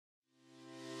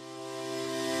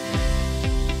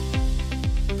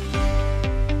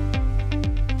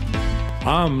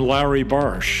I'm Larry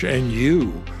Barsh, and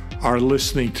you are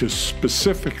listening to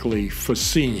Specifically for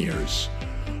Seniors,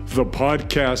 the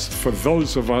podcast for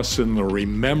those of us in the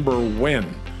Remember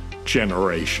When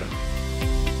generation.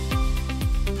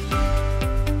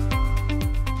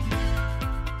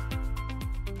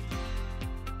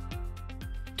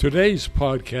 Today's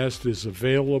podcast is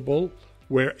available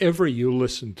wherever you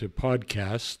listen to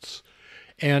podcasts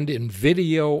and in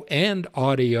video and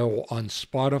audio on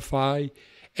Spotify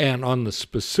and on the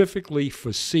Specifically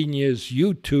for Seniors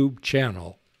YouTube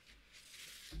channel.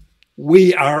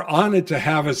 We are honored to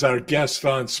have as our guest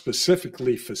on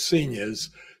Specifically for Seniors,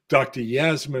 Dr.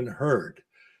 Yasmin Hurd.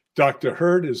 Dr.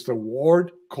 Hurd is the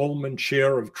Ward Coleman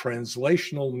Chair of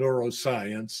Translational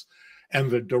Neuroscience and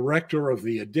the Director of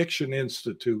the Addiction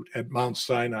Institute at Mount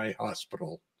Sinai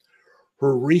Hospital.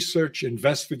 Her research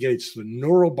investigates the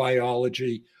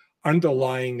neurobiology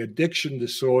underlying addiction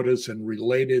disorders and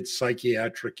related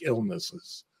psychiatric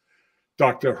illnesses.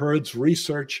 Dr. Hurd's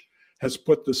research has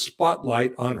put the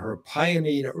spotlight on her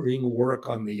pioneering work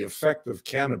on the effect of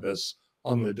cannabis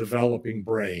on the developing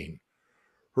brain.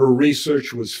 Her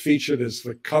research was featured as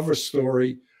the cover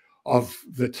story of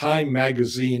the Time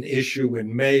magazine issue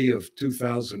in May of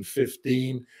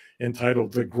 2015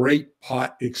 entitled The Great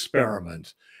Pot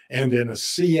Experiment, and in a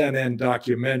CNN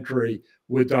documentary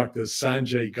with Dr.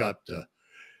 Sanjay Gupta.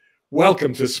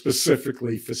 Welcome to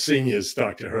Specifically for Seniors,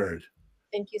 Dr. Hurd.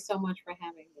 Thank you so much for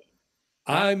having me.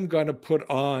 I'm going to put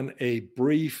on a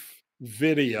brief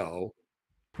video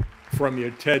from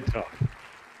your TED Talk.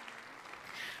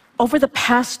 Over the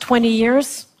past 20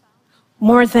 years,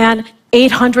 more than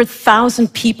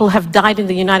 800,000 people have died in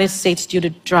the United States due to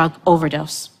drug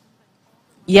overdose.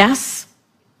 Yes,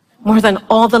 more than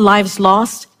all the lives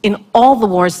lost in all the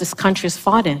wars this country has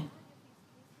fought in.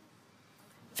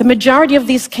 The majority of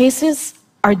these cases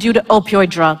are due to opioid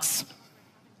drugs.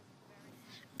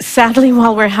 Sadly,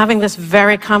 while we're having this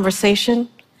very conversation,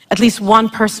 at least one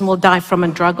person will die from a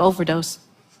drug overdose.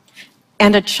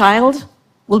 And a child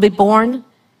will be born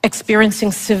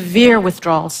experiencing severe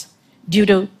withdrawals due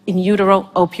to in utero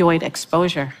opioid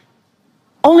exposure.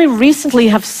 Only recently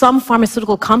have some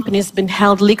pharmaceutical companies been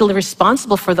held legally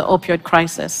responsible for the opioid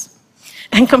crisis.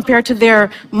 And compared to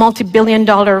their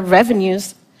multi-billion-dollar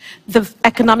revenues, the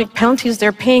economic penalties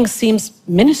they're paying seems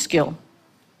minuscule.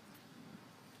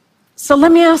 So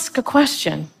let me ask a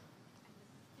question.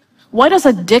 Why does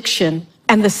addiction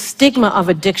and the stigma of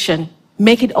addiction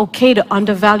make it okay to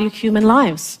undervalue human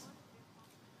lives?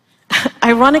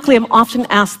 Ironically, I'm often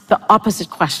asked the opposite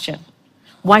question.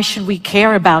 Why should we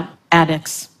care about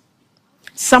addicts?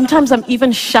 Sometimes I'm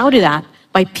even shouted at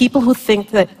by people who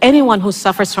think that anyone who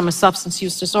suffers from a substance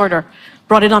use disorder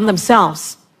brought it on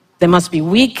themselves. They must be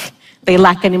weak, they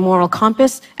lack any moral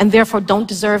compass, and therefore don't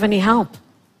deserve any help.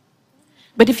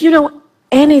 But if you know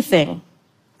anything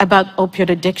about opioid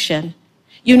addiction,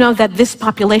 you know that this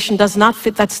population does not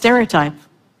fit that stereotype.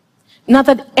 Not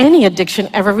that any addiction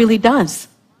ever really does.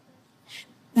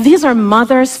 These are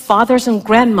mothers, fathers, and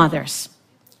grandmothers.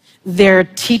 They're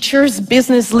teachers,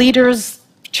 business leaders,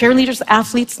 cheerleaders,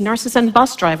 athletes, nurses, and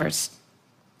bus drivers.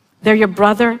 They're your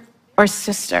brother or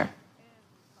sister.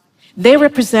 They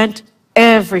represent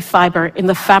every fiber in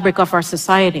the fabric of our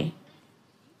society.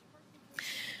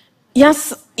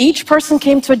 Yes, each person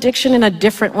came to addiction in a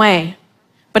different way,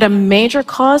 but a major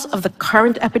cause of the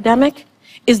current epidemic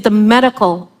is the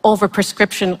medical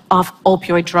overprescription of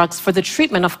opioid drugs for the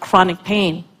treatment of chronic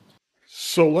pain.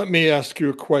 So let me ask you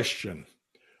a question.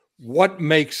 What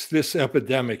makes this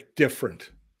epidemic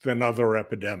different than other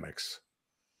epidemics?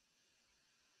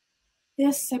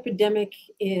 This epidemic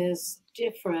is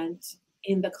different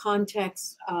in the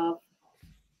context of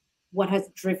what has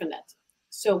driven it.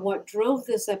 So what drove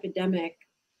this epidemic,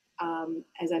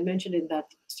 as I mentioned in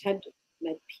that TED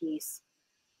Med piece,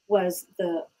 was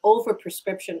the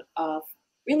overprescription of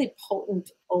really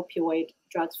potent opioid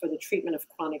drugs for the treatment of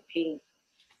chronic pain.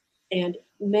 And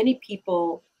many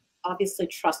people obviously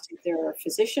trusted their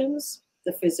physicians.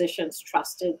 The physicians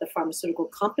trusted the pharmaceutical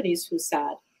companies who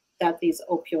said that these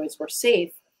opioids were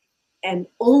safe. And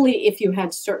only if you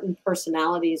had certain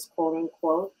personalities, quote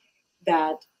unquote,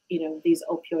 that these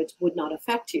opioids would not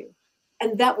affect you.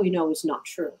 And that we know is not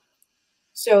true.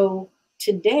 So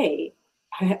today,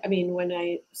 I mean, when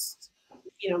I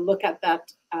look at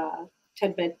that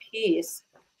TED Med piece,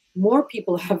 more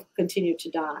people have continued to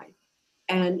die.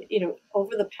 And,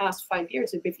 over the past 5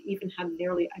 years, we've even had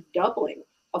nearly a doubling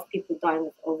of people dying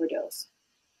of overdose.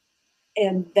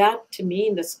 And that, to me,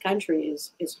 in this country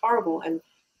is horrible. And,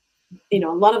 a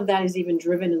lot of that is even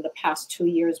driven in the past 2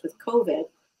 years with COVID,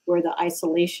 where the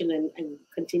isolation and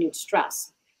continued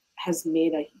stress has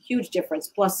made a huge difference.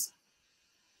 Plus,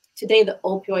 today the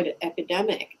opioid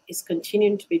epidemic is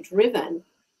continuing to be driven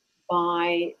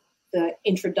by the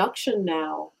introduction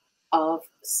now of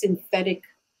synthetic,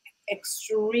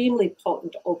 extremely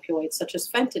potent opioids such as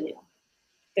fentanyl.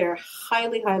 They're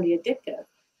highly, highly addictive.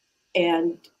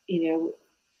 And,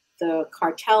 the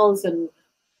cartels and,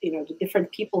 the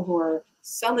different people who are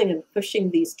selling and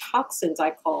pushing these toxins, I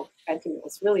call fentanyl,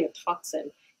 it's really a toxin,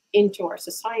 into our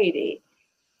society.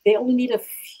 They only need a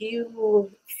few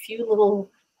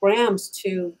little grams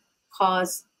to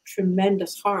cause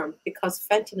tremendous harm, because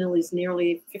fentanyl is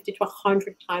nearly 50 to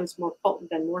 100 times more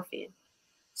potent than morphine.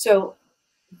 So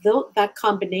that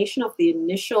combination of the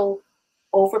initial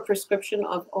overprescription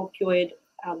of opioid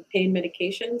pain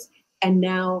medications, and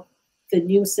now the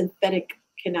new synthetic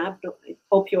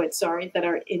opioids, that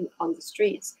are on the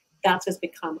streets, that has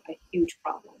become a huge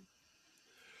problem.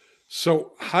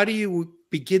 So how do you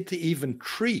begin to even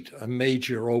treat a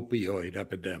major opioid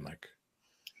epidemic?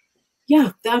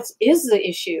 Yeah, that is the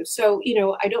issue. So,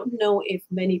 I don't know if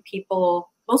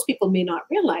most people may not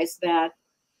realize that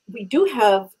we do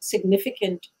have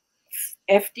significant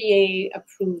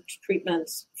FDA-approved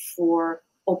treatments for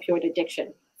opioid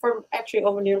addiction for actually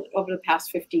over the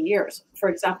past 50 years. For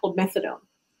example, methadone.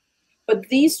 But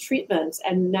these treatments,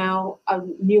 and now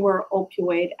newer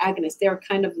opioid agonists, they're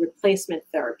kind of replacement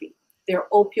therapy. They're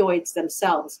opioids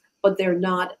themselves, but they're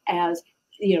not as,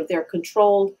 they're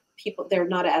controlled. They're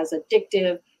not as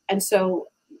addictive. And so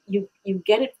you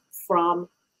get it from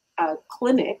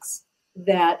clinics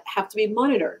that have to be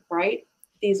monitored, right?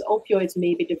 These opioids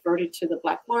may be diverted to the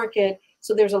black market.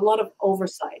 So there's a lot of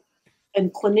oversight.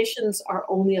 And clinicians are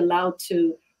only allowed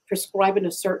to prescribe in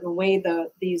a certain way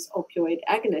these opioid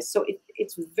agonists. So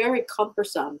it's very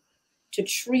cumbersome to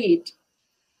treat,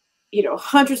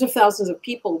 hundreds of thousands of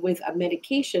people with a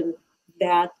medication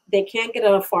that they can't get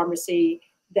at a pharmacy,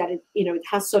 that it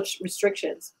has such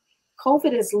restrictions.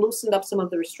 COVID has loosened up some of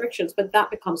the restrictions, but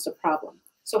that becomes a problem.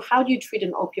 So how do you treat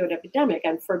an opioid epidemic?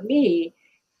 And for me,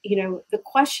 the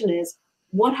question is,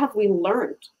 what have we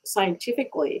learned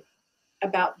scientifically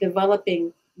about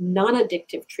developing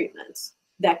non-addictive treatments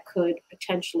that could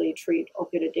potentially treat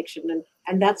opioid addiction?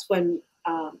 And that's when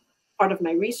part of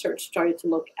my research started to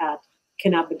look at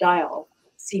cannabidiol,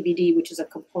 CBD, which is a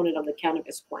component of the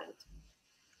cannabis plant.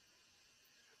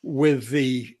 With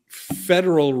the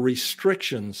federal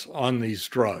restrictions on these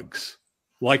drugs,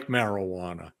 like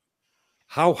marijuana,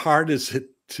 how hard is it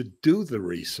to do the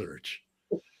research?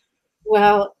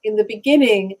 Well, in the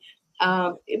beginning,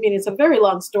 it's a very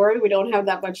long story. We don't have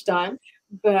that much time.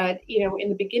 But, in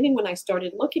the beginning, when I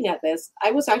started looking at this,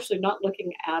 I was actually not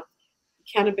looking at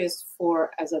cannabis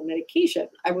as a medication.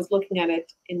 I was looking at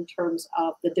it in terms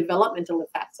of the developmental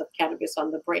effects of cannabis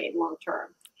on the brain long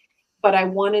term. But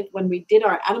when we did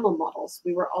our animal models,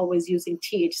 we were always using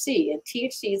THC. And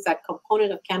THC is that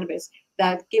component of cannabis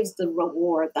that gives the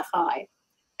reward, the high.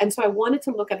 And so I wanted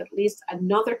to look at least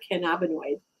another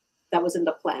cannabinoid that was in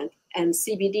the plant. And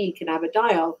CBD,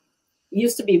 cannabidiol,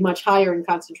 used to be much higher in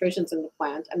concentrations in the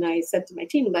plant. And I said to my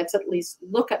team, let's at least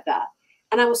look at that.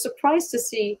 And I was surprised to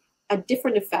see a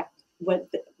different effect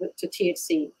to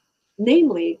THC.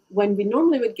 Namely, when we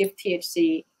normally would give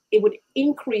THC, it would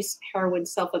increase heroin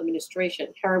self-administration,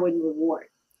 heroin reward.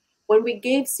 When we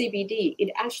gave CBD,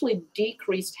 it actually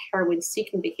decreased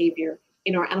heroin-seeking behavior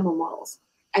in our animal models.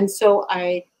 And so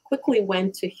I quickly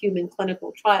went to human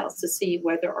clinical trials to see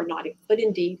whether or not it could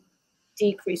indeed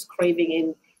decrease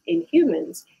craving in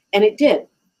humans, and it did.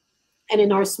 And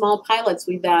in our small pilots,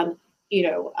 we then,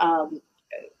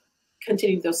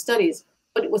 continued those studies.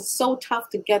 But it was so tough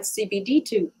to get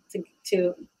CBD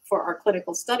for our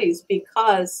clinical studies,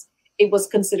 because it was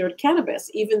considered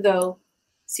cannabis, even though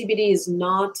CBD is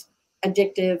not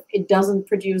addictive. It doesn't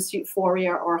produce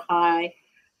euphoria or high.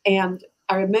 And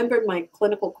I remember my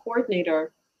clinical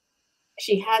coordinator,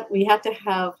 we had to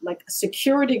have like a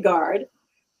security guard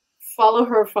follow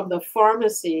her from the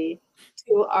pharmacy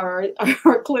to our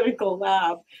clinical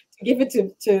lab to give it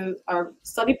to our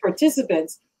study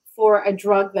participants for a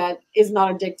drug that is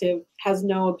not addictive, has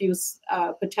no abuse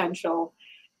potential.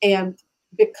 And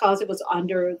because it was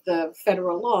under the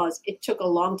federal laws, it took a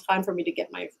long time for me to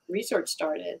get my research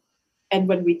started. And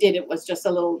when we did, it was just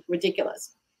a little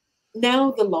ridiculous.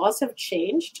 Now the laws have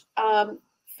changed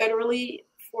federally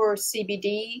for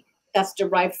CBD that's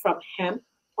derived from hemp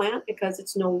plant, because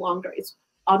it's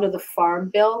under the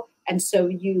Farm Bill. And so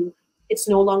it's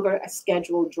no longer a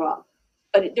scheduled drug,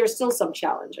 but there's still some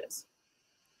challenges.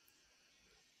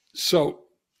 So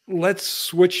let's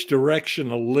switch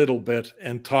direction a little bit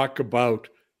and talk about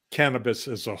cannabis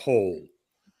as a whole.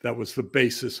 That was the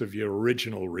basis of your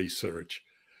original research.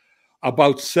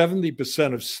 About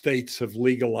 70% of states have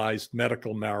legalized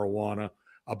medical marijuana.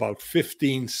 About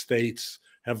 15 states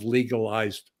have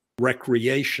legalized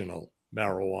recreational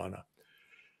marijuana.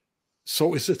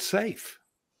 So is it safe?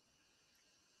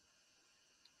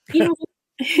 You know,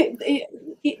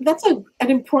 that's an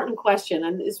important question.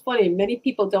 And it's funny, many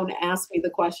people don't ask me the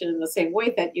question in the same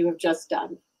way that you have just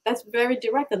done. That's very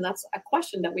direct, and that's a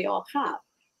question that we all have.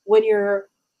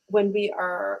 When we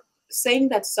are saying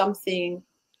that something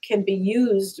can be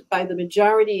used by the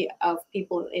majority of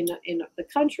people in the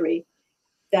country,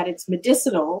 that it's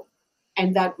medicinal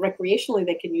and that recreationally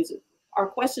they can use it, our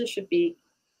question should be,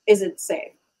 is it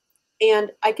safe?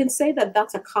 And I can say that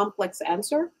that's a complex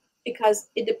answer because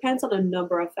it depends on a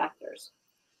number of factors.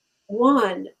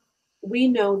 One, we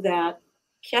know that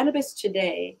cannabis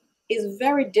today is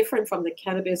very different from the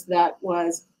cannabis that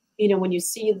was, when you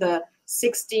see the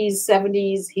 60s,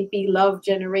 70s, hippie love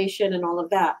generation and all of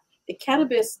that. The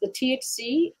cannabis, the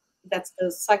THC, that's the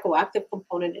psychoactive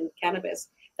component in cannabis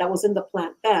that was in the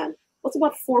plant then, was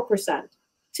about 4%.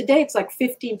 Today, it's like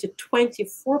 15 to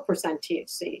 24%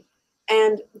 THC.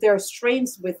 And there are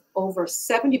strains with over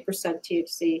 70%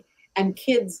 THC and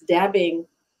kids dabbing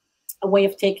a way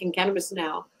of taking cannabis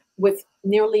now with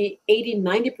nearly 80,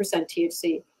 90%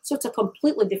 THC. So it's a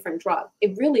completely different drug.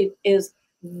 It really is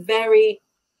very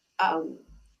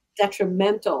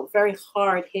detrimental, very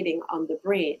hard hitting on the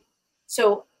brain.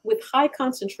 So with high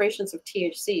concentrations of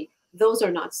THC, those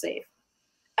are not safe.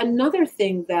 Another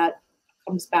thing that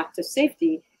comes back to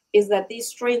safety is that these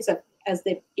strains have, as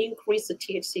they've increased the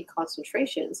THC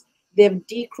concentrations, they've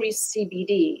decreased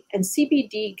CBD. And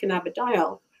CBD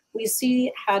cannabidiol, we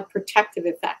see had protective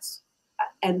effects.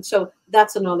 And so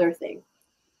that's another thing.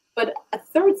 But a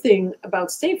third thing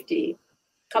about safety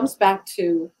comes back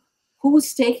to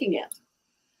who's taking it.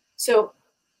 So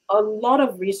a lot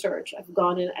of research have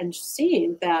gone in and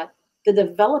seen that the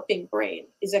developing brain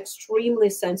is extremely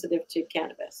sensitive to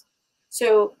cannabis.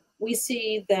 So we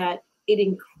see that it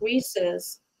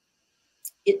increases,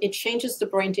 it changes the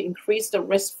brain to increase the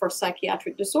risk for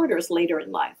psychiatric disorders later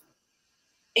in life.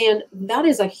 And that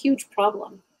is a huge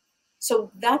problem.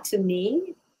 So that to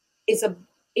me is an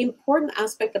important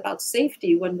aspect about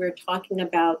safety when we're talking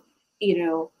about,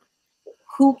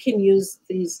 who can use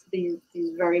these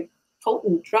very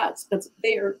potent drugs. But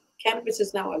cannabis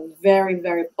is now a very,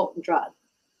 very potent drug.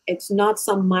 It's not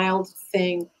some mild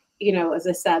thing, as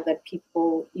I said, that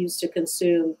people used to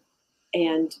consume.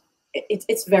 And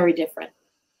it's very different.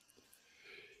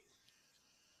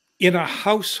 In a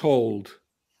household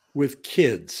with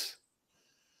kids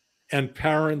and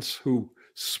parents who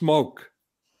smoke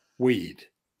weed,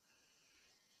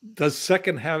 does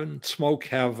secondhand smoke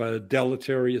have a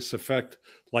deleterious effect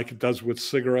like it does with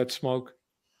cigarette smoke?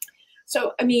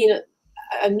 So,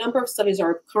 a number of studies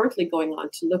are currently going on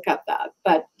to look at that.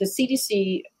 But the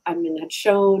CDC, had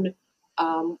shown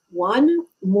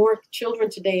more children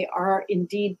today are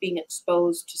indeed being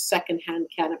exposed to secondhand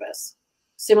cannabis,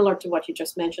 similar to what you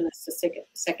just mentioned as to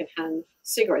secondhand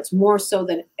cigarettes, more so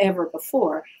than ever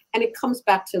before. And it comes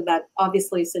back to that,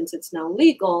 obviously, since it's now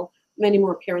legal, many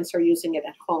more parents are using it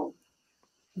at home.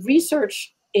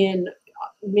 Research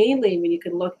mainly when you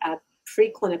can look at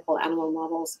preclinical animal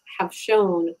models have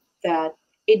shown that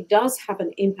it does have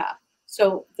an impact.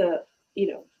 So the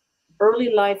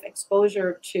early life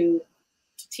exposure to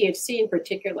THC in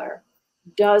particular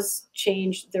does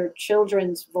change their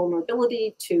children's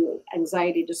vulnerability to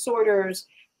anxiety disorders,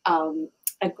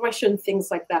 aggression,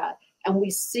 things like that. And we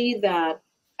see that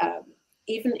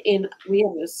we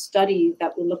have a study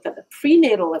that we looked at the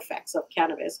prenatal effects of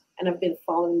cannabis and have been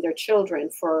following their children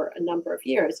for a number of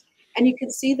years. And you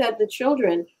can see that the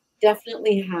children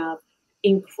definitely have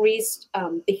increased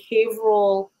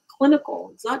behavioral,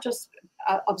 clinical, it's not just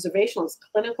observational, it's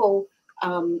clinical,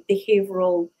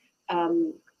 behavioral,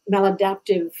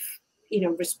 maladaptive,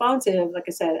 responsive, like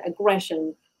I said,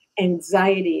 aggression,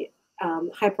 anxiety,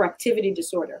 hyperactivity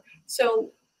disorder.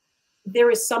 So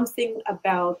there is something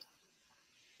about,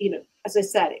 as I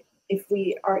said, if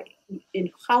we are in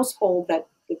household that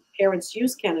the parents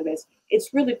use cannabis,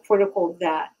 it's really critical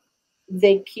that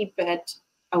they keep it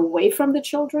away from the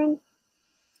children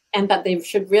and that they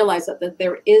should realize that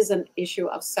there is an issue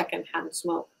of secondhand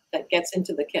smoke that gets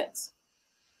into the kids.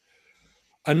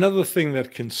 Another thing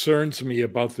that concerns me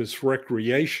about this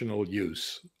recreational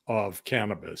use of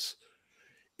cannabis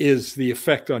is the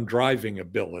effect on driving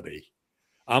ability.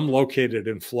 I'm located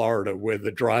in Florida where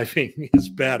the driving is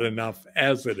bad enough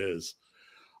as it is.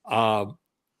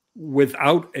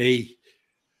 Without a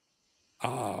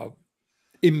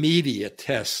immediate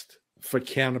test for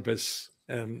cannabis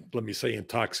and, let me say,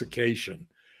 intoxication,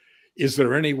 Is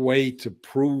there any way to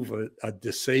prove a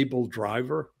disabled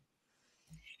driver?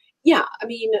 Yeah, I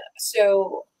mean,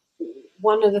 so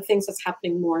one of the things that's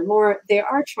happening more and more, they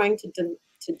are trying to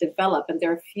develop, and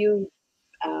there are a few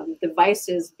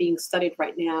devices being studied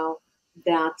right now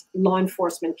that law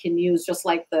enforcement can use, just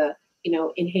like the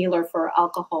inhaler for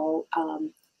alcohol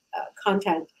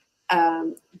content.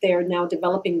 They're now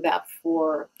developing that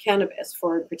for cannabis,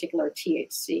 for in particular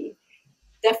THC.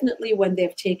 Definitely, when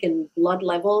they've taken blood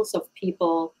levels of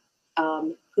people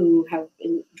who have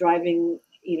been driving,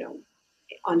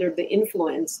 under the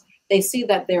influence, they see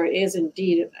that there is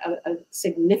indeed a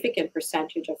significant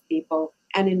percentage of people,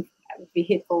 and in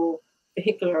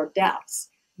vehicular deaths,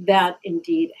 that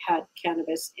indeed had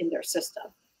cannabis in their system.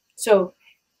 So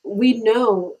we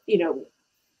know,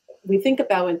 we think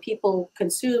about when people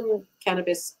consume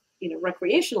cannabis,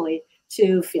 recreationally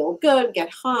to feel good, get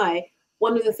high.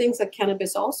 One of the things that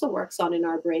cannabis also works on in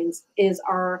our brains is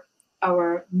our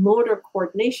motor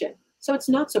coordination. So it's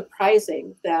not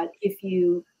surprising that if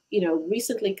you,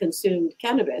 recently consumed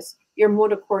cannabis, your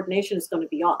motor coordination is going to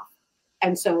be off.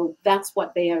 And so that's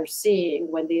what they are seeing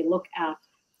when they look at,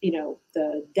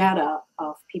 the data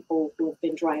of people who have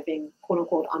been driving, quote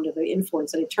unquote, under the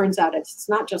influence. And it turns out it's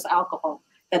not just alcohol,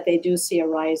 that they do see a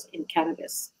rise in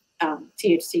cannabis,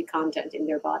 THC content in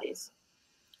their bodies,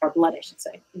 or blood, I should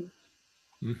say.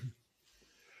 Mm-hmm.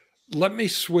 Let me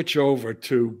switch over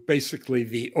to basically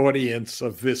the audience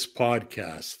of this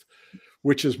podcast,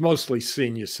 which is mostly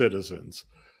senior citizens.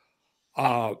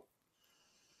 The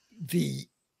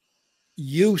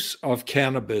use of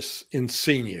cannabis in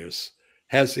seniors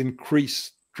has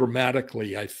increased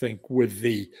dramatically, I think, with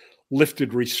the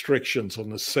lifted restrictions on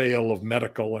the sale of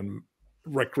medical and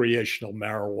recreational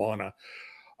marijuana,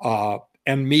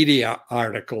 and media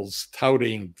articles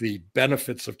touting the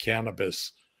benefits of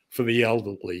cannabis for the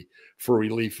elderly, for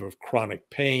relief of chronic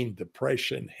pain,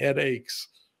 depression, headaches,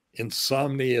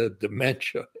 insomnia,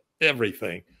 dementia,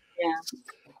 everything.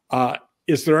 Yeah.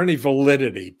 Is there any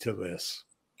validity to this?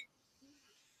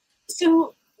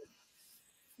 So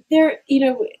there,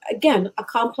 again, a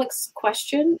complex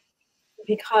question,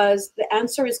 because the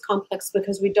answer is complex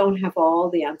because we don't have all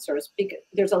the answers. Because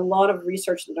there's a lot of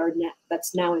research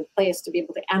that's now in place to be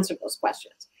able to answer those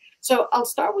questions. So I'll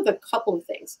start with a couple of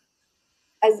things.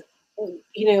 As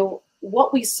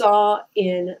what we saw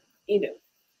in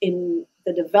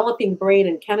the developing brain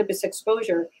and cannabis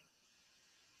exposure,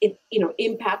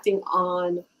 impacting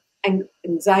on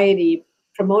anxiety,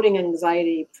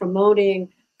 promoting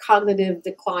cognitive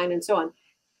decline, and so on.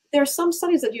 There are some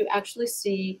studies that you actually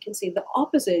can see the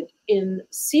opposite in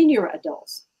senior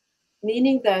adults,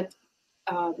 meaning that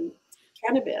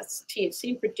cannabis, THC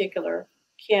in particular,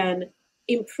 can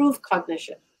improve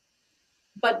cognition.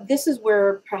 But this is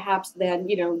where perhaps then,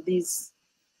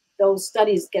 those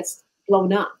studies gets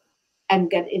blown up and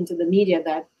get into the media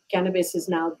that cannabis is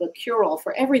now the cure-all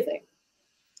for everything.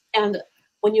 And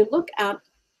when you look at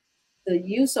the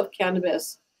use of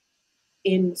cannabis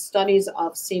in studies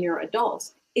of senior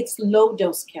adults, it's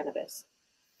low-dose cannabis.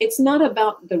 It's not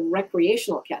about the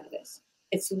recreational cannabis.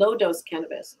 It's low-dose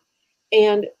cannabis.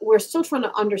 And we're still trying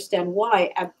to understand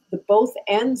why at both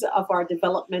ends of our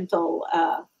developmental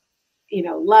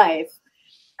life,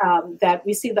 that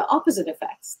we see the opposite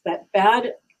effects, that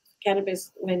bad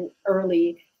cannabis when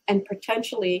early and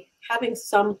potentially having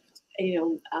some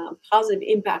positive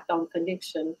impact on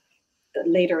cognition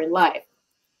later in life.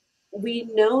 We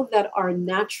know that our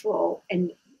natural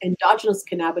and endogenous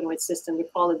cannabinoid system, we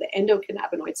call it the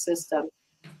endocannabinoid system,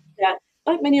 that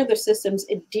like many other systems,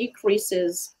 it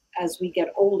decreases as we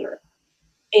get older.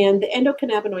 And the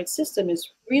endocannabinoid system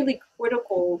is really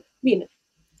critical. I mean,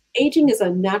 aging is a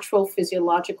natural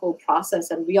physiological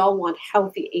process, and we all want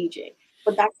healthy aging,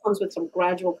 but that comes with some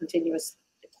gradual continuous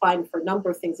decline for a number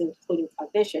of things, including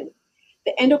cognition.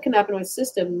 The endocannabinoid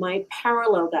system might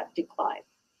parallel that decline.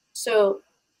 So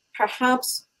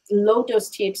perhaps low-dose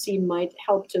THC might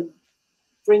help to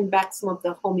bring back some of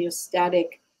the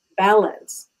homeostatic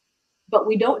balance, but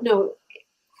we don't know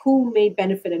who may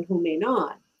benefit and who may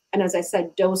not. And as I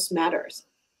said, dose matters.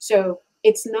 So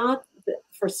it's not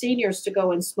for seniors to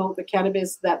go and smoke the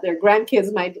cannabis that their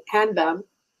grandkids might hand them,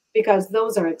 because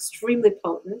those are extremely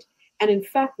potent. And in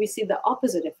fact, we see the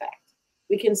opposite effect.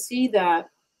 We can see that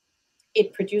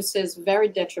it produces very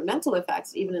detrimental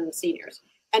effects even in the seniors.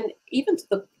 And even to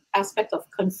the aspect of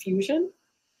confusion,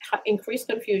 increased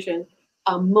confusion,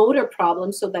 motor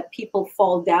problems, so that people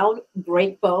fall down,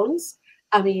 break bones.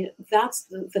 I mean, that's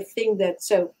the thing that,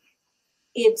 so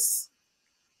it's,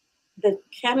 the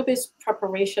cannabis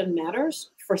preparation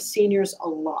matters for seniors a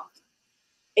lot.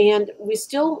 And we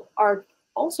still are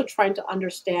also trying to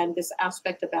understand this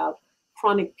aspect about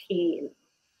chronic pain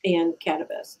and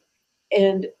cannabis.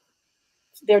 And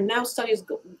there are now studies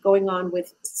going on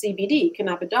with CBD,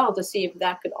 cannabidiol, to see if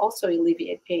that could also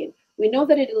alleviate pain. We know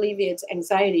that it alleviates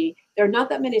anxiety. There are not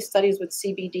that many studies with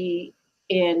CBD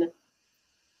in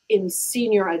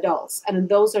senior adults, and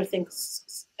those are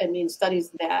things. I mean,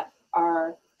 studies that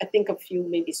are, I think, a few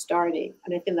maybe starting,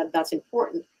 and I think that that's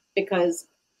important because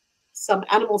some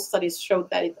animal studies showed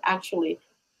that it actually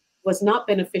was not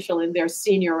beneficial in their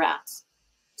senior rats.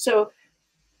 So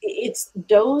it's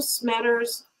dose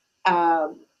matters,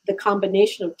 the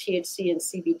combination of THC and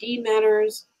CBD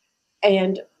matters,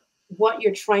 and what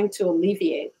you're trying to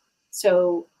alleviate.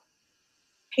 So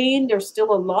pain, there's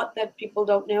still a lot that people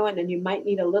don't know, and then you might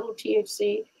need a little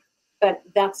THC, but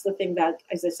that's the thing that,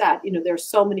 as I said, there's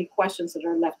so many questions that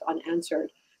are left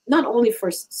unanswered, not only for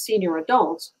senior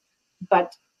adults,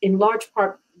 but in large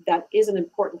part, that is an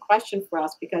important question for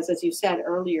us because, as you said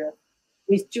earlier,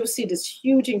 we do see this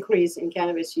huge increase in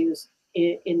cannabis use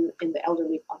in the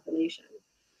elderly population.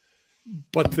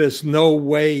 But there's no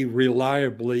way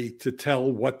reliably to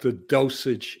tell what the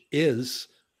dosage is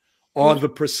or the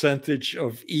percentage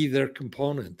of either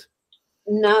component.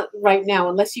 Not right now,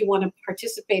 unless you want to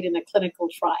participate in a clinical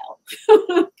trial.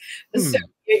 So,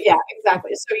 yeah,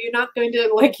 exactly. So you're not going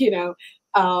to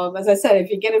as I said, if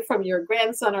you get it from your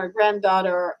grandson or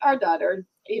granddaughter or our daughter,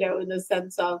 in the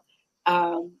sense of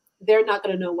they're not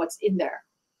going to know what's in there.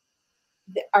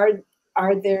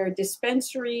 Are there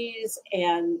dispensaries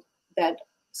and that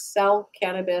sell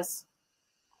cannabis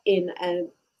in an,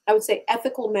 I would say,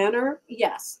 ethical manner?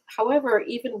 Yes. However,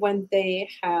 even when they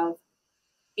are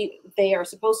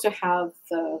supposed to have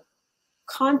the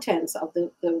contents of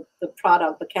the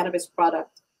product, the cannabis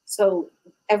product, so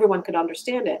everyone could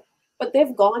understand it. But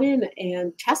they've gone in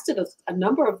and tested a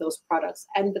number of those products,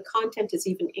 and the content is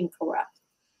even incorrect.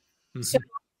 Mm-hmm. So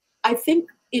I think,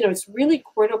 it's really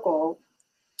critical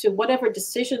to whatever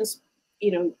decisions,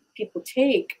 people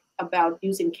take about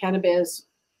using cannabis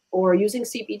or using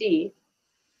CBD,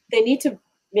 they need to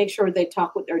make sure they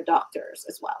talk with their doctors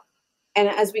as well. And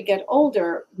as we get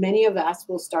older, many of us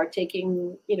will start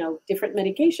taking, different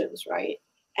medications, right?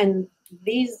 And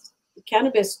these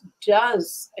cannabis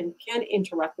does and can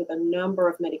interact with a number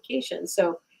of medications.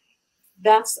 So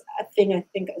that's a thing I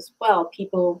think as well.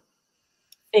 People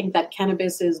think that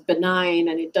cannabis is benign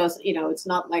and it does, it's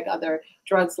not like other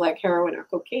drugs like heroin or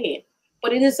cocaine,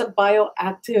 but it is a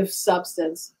bioactive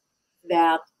substance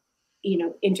that,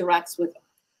 interacts with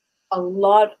a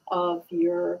lot of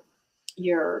your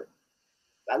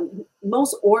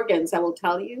most organs, I will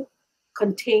tell you,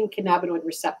 contain cannabinoid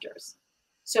receptors.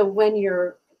 So when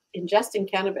you're ingesting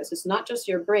cannabis, it's not just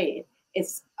your brain,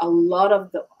 it's a lot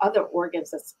of the other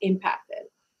organs that's impacted.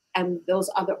 And those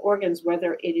other organs,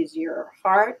 whether it is your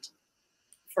heart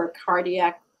for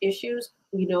cardiac issues,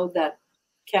 we know that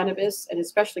cannabis, and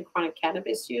especially chronic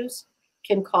cannabis use,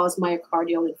 can cause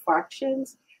myocardial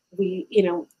infarctions.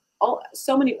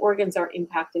 So many organs are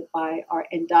impacted by our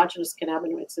endogenous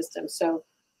cannabinoid system. So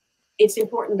it's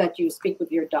important that you speak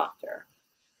with your doctor.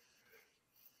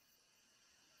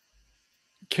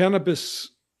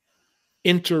 Cannabis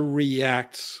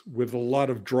interreacts with a lot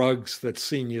of drugs that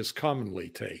seniors commonly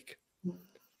take.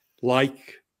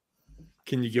 Like,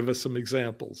 can you give us some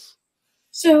examples?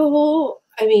 So,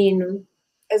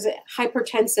 as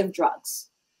hypertensive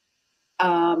drugs,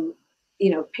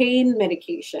 pain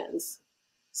medications,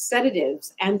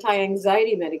 sedatives,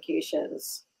 anti-anxiety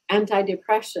medications,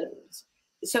 antidepressants.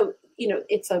 So,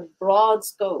 it's a broad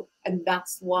scope. And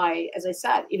that's why, as I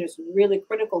said, it's really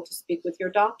critical to speak with your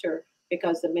doctor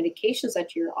because the medications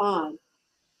that you're on,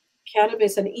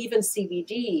 cannabis and even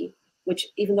CBD, which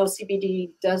even though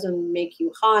CBD doesn't make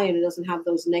you high and it doesn't have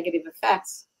those negative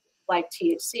effects like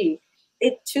THC,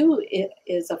 it too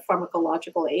is a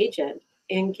pharmacological agent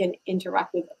and can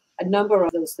interact with a number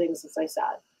of those things, as I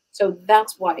said. So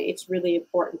that's why it's really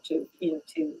important to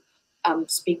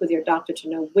speak with your doctor to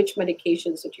know which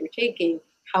medications that you're taking,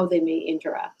 how they may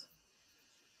interact.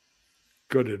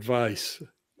 Good advice.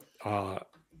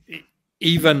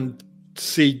 Even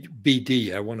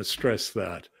CBD, I want to stress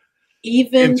that.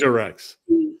 Even interacts.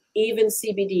 Even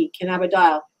CBD,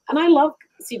 cannabidiol. And I love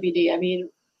CBD.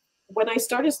 When I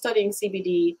started studying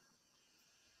CBD,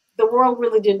 the world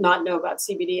really did not know about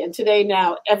CBD. And today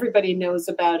now everybody knows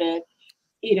about it.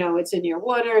 It's in your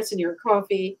water, it's in your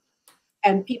coffee.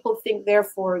 And people think,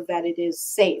 therefore, that it is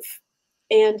safe.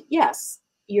 And yes,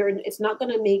 it's not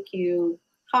going to make you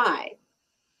high,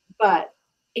 but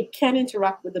it can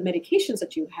interact with the medications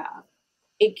that you have.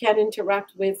 It can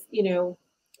interact with,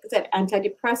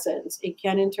 antidepressants. It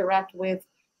can interact with,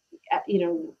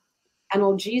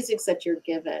 analgesics that you're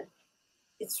given.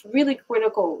 It's really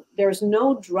critical. There's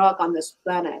no drug on this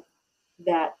planet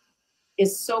that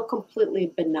is so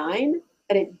completely benign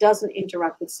that it doesn't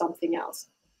interact with something else.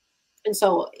 And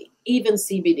so even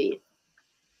CBD.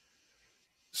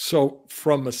 So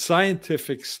from a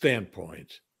scientific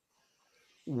standpoint,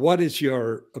 what is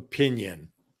your opinion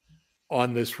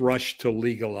on this rush to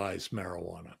legalize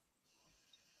marijuana?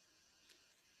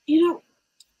 You know,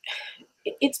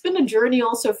 it's been a journey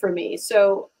also for me.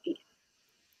 So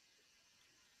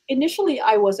initially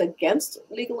I was against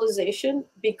legalization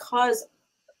because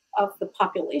of the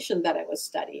population that I was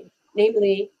studying,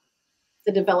 namely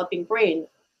the developing brain,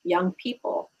 young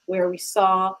people, where we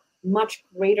saw much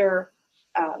greater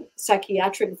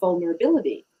psychiatric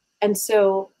vulnerability. And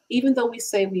so even though we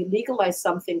say we legalize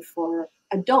something for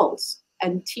adults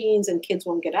and teens and kids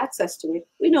won't get access to it,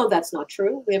 we know that's not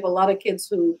true. We have a lot of kids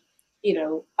who,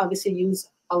 obviously use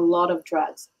a lot of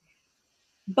drugs.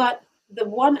 But the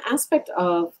one aspect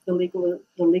of the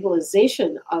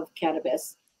legalization of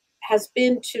cannabis has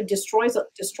been to destroy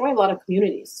a lot of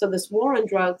communities. So this war on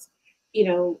drugs,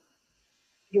 you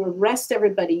arrest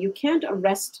everybody. You can't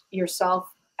arrest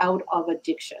yourself out of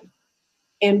addiction.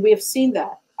 And we have seen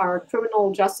that. Our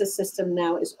criminal justice system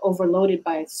now is overloaded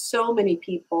by so many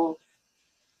people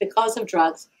because of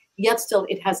drugs, yet still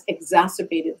it has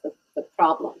exacerbated the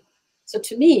problem. So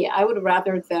to me, I would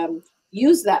rather them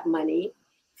use that money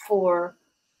for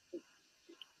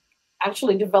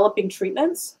actually developing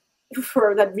treatments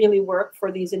that really work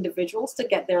for these individuals to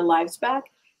get their lives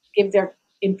back,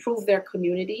 improve their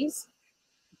communities,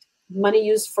 money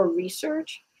used for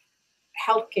research,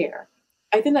 healthcare.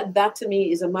 I think that to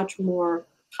me is a much more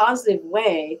positive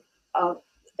way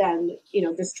than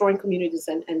destroying communities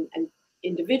and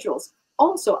individuals.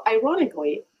 Also,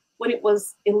 ironically, when it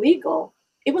was illegal,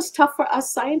 it was tough for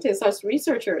us scientists, us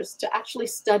researchers, to actually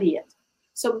study it.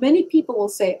 So many people will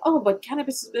say, "Oh, but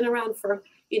cannabis has been around for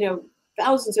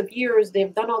thousands of years.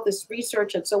 They've done all this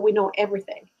research, and so we know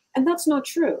everything." And that's not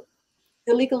true.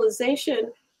 The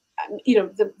legalization,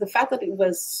 the fact that it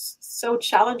was so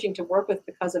challenging to work with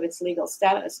because of its legal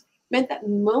status meant that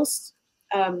most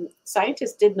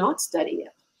scientists did not study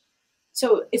it.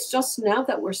 So it's just now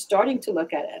that we're starting to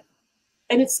look at it.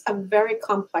 And it's a very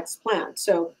complex plant.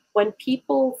 So when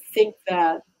people think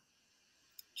that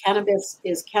cannabis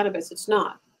is cannabis, it's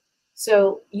not.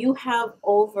 So you have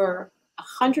over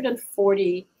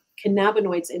 140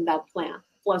 cannabinoids in that plant,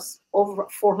 plus over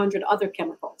 400 other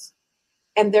chemicals.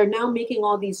 And they're now making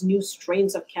all these new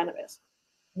strains of cannabis.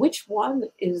 Which one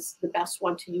is the best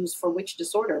one to use for which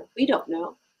disorder? We don't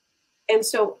know. And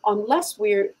so unless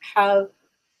we have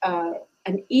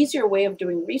an easier way of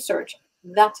doing research,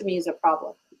 that to me is a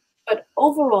problem. But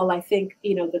overall, I think,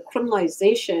 the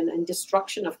criminalization and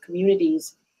destruction of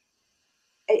communities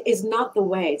is not the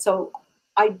way. So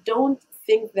I don't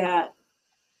think that,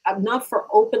 I'm not for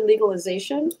open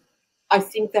legalization. I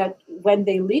think that when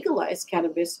they legalize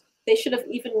cannabis, they should have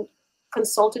even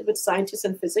consulted with scientists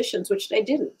and physicians, which they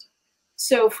didn't.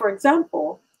 So for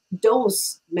example,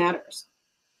 dose matters.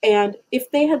 And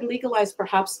if they had legalized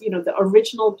perhaps, the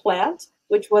original plant,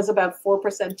 which was about 4%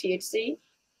 THC,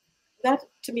 that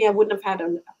to me, I wouldn't have had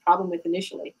a problem with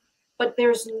initially. But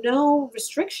there's no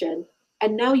restriction.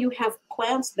 And now you have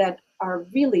plants that are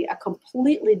really a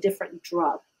completely different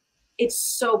drug. It's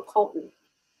so potent.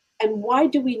 And why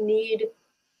do we need,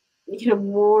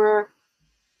 more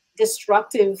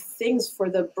destructive things for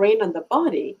the brain and the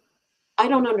body? I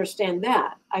don't understand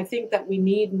that. I think that we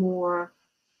need more,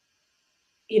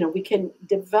 we can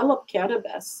develop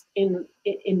cannabis in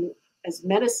as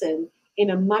medicine in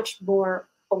a much more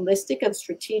holistic and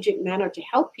strategic manner to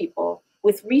help people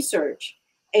with research.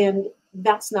 And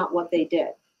that's not what they did.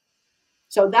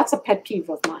 So that's a pet peeve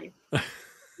of mine.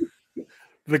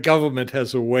 The government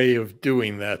has a way of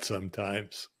doing that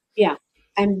sometimes. Yeah.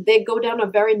 And they go down a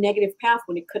very negative path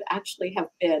when it could actually have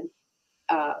been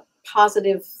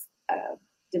positive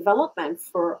development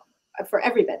for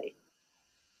everybody.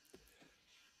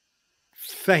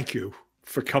 Thank you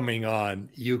for coming on.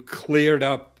 You cleared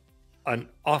up an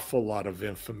awful lot of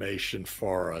information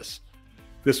for us.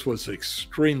 This was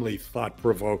extremely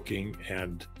thought-provoking,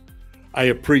 and I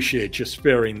appreciate you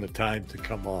sparing the time to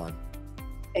come on.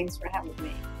 Thanks for having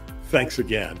me. Thanks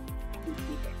again.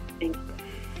 Thank you.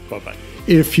 Bye-bye.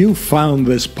 If you found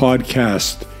this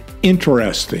podcast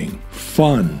interesting,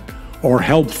 fun, or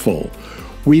helpful,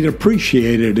 we'd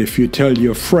appreciate it if you tell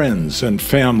your friends and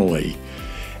family,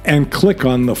 and click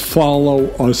on the follow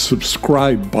or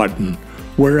subscribe button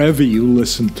wherever you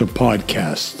listen to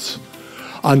podcasts.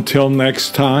 Until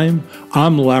next time,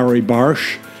 I'm Larry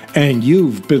Barsh, and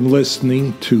you've been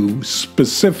listening to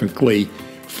Specifically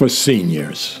for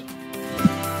Seniors.